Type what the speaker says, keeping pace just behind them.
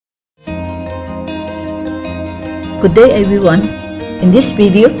Good day everyone. In this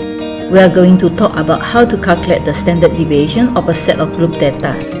video, we are going to talk about how to calculate the standard deviation of a set of group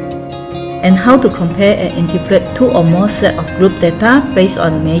data and how to compare and interpret two or more sets of group data based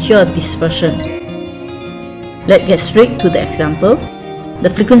on measure of dispersion. Let's get straight to the example. The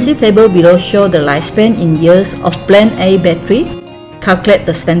frequency table below shows the lifespan in years of plan A battery. Calculate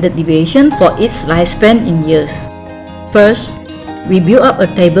the standard deviation for its lifespan in years. First, we build up a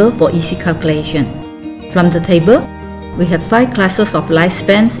table for easy calculation. From the table, we have 5 classes of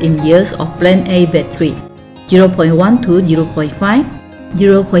lifespans in years of plan A battery: 0.1 to 0.5,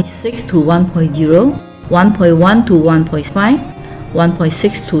 0.6 to 1.0, 1.1 to 1.5,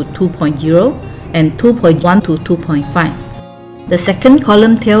 1.6 to 2.0, and 2.1 to 2.5. The second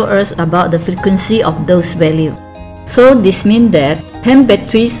column tells us about the frequency of those values. So this means that 10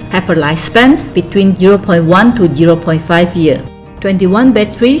 batteries have a lifespan between 0.1 to 0.5 years. 21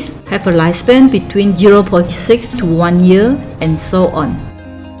 batteries have a lifespan between 0.6 to 1 year, and so on.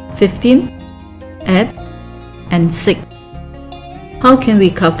 15, 8, and 6. How can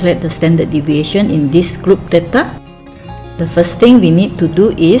we calculate the standard deviation in this group data? The first thing we need to do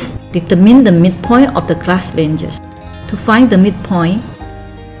is determine the midpoint of the class ranges. To find the midpoint,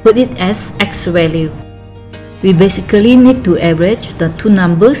 put it as x value. We basically need to average the two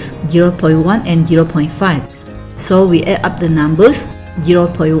numbers 0.1 and 0.5. So we add up the numbers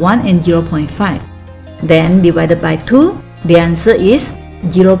 0.1 and 0.5. Then divided by 2, the answer is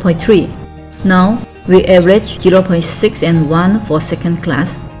 0.3. Now we average 0.6 and 1 for second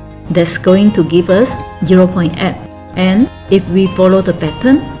class. That's going to give us 0.8. And if we follow the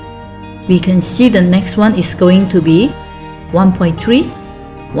pattern, we can see the next one is going to be 1.3,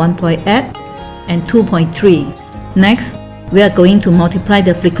 1.8, and 2.3. Next, we are going to multiply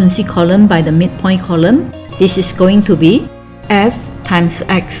the frequency column by the midpoint column. This is going to be f times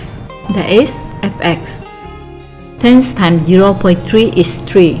x, that is fx. 10 times 0.3 is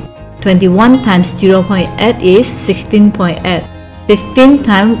 3. 21 times 0.8 is 16.8. 15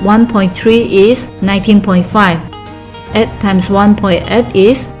 times 1.3 is 19.5. 8 times 1.8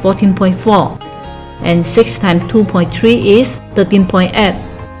 is 14.4. And 6 times 2.3 is 13.8.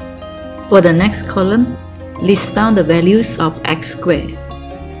 For the next column, list down the values of x squared.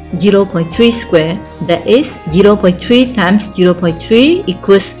 0.3 square, that is 0.3 times 0.3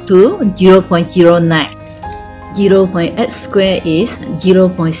 equals to 0.09. 0.8 square is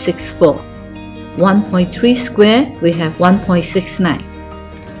 0.64. 1.3 square, we have 1.69.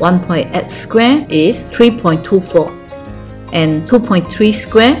 1.8 square is 3.24. And 2.3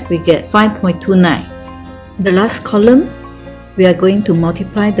 square, we get 5.29. The last column, we are going to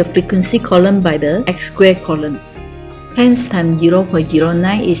multiply the frequency column by the x squared column. 10 times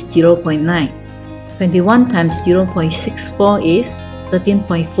 0.09 is 0.9. 21 times 0.64 is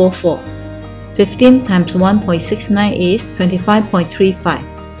 13.44. 15 times 1.69 is 25.35.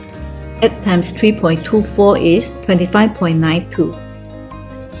 8 times 3.24 is 25.92.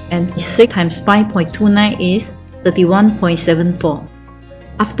 And 6 times 5.29 is 31.74.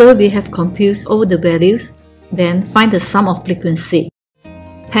 After we have computed all the values, then find the sum of frequency.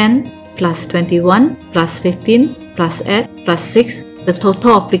 10 plus 21 plus 15 plus 8 plus 6, the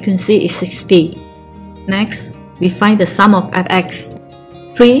total of frequency is 60. Next, we find the sum of fx.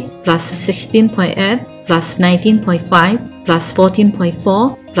 3 plus 16.8 plus 19.5 plus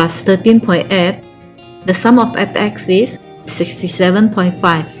 14.4 plus 13.8. The sum of fx is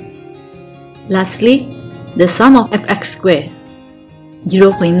 67.5. Lastly, the sum of fx squared.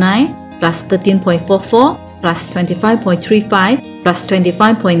 0.9 plus 13.44 plus 25.35 plus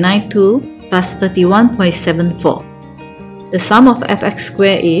 25.92 plus 31.74. The sum of fx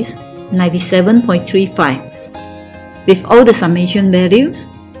squared is 97.35. With all the summation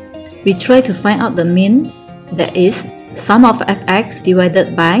values, we try to find out the mean, that is, sum of fx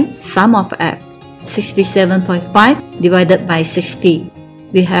divided by sum of f. 67.5 divided by 60.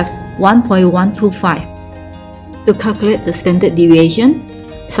 We have 1.125. To calculate the standard deviation,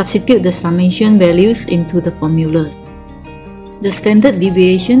 substitute the summation values into the formulas. The standard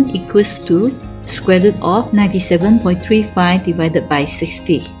deviation equals to square root of 97.35 divided by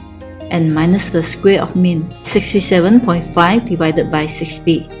 60 and minus the square of mean 67.5 divided by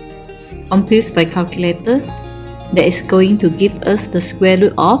 60. Compute by calculator, that is going to give us the square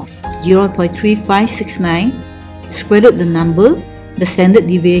root of 0.3569. Square root the number, the standard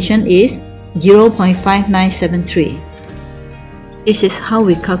deviation is 0.5973. This is how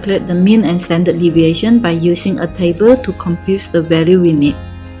we calculate the mean and standard deviation by using a table to compute the value we need.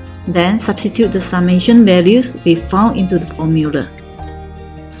 Then substitute the summation values we found into the formula.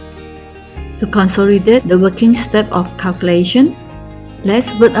 To consolidate the working step of calculation,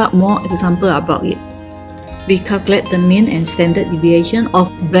 let's work out more examples about it. we calculate the mean and standard deviation of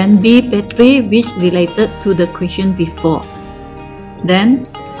brand B battery which related to the question before. Then,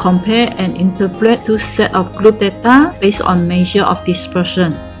 compare and interpret two sets of group data based on measure of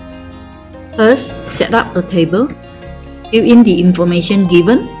dispersion. First, set up a table, fill in the information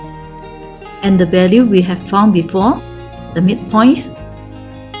given, and the value we have found before, the midpoints,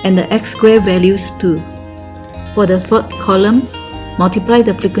 and the x-squared values too. For the third column, multiply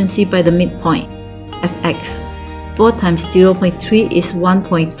the frequency by the midpoint, fx. 4 times 0.3 is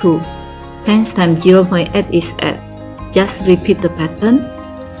 1.2. 10 times 0.8 is 8. Just repeat the pattern.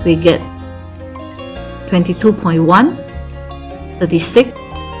 We get 22.1, 36,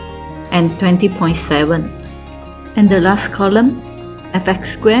 and 20.7. And the last column, fx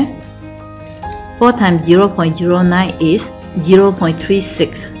squared. 4 times 0.09 is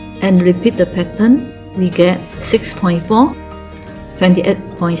 0.36. And repeat the pattern. We get 6.4,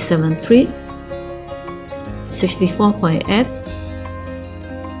 28.73, 64.8,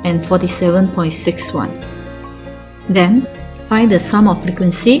 and 47.61. Then, find the sum of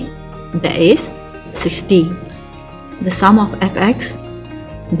frequency, that is 60. The sum of fx,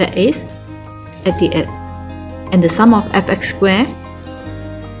 that is 88. And the sum of fx squared,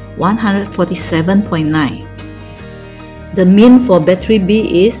 147.9. The mean for battery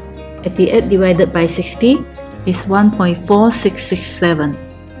B is 88 divided by 60 is 1.4667.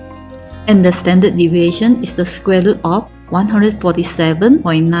 And the standard deviation is the square root of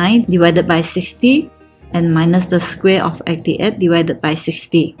 147.9 divided by 60 and minus the square of 88 divided by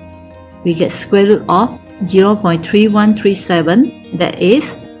 60. We get square root of 0.3137, that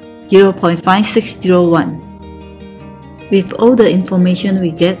is 0.5601. With all the information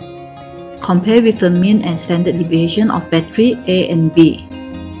we get, compare with the mean and standard deviation of battery A and B.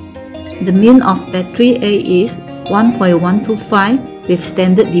 The mean of battery A is 1.125 with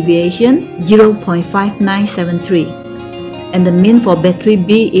standard deviation 0.5973, and the mean for battery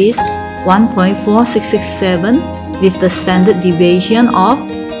B is 1.4667 with the standard deviation of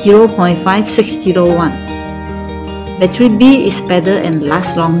 0.5601. Battery B is better and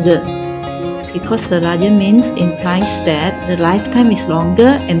lasts longer because the larger means implies that the lifetime is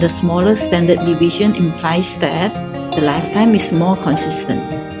longer and the smaller standard deviation implies that the lifetime is more consistent.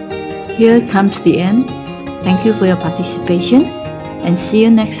 Here comes the end. Thank you for your participation and see you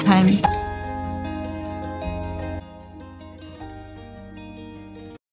next time.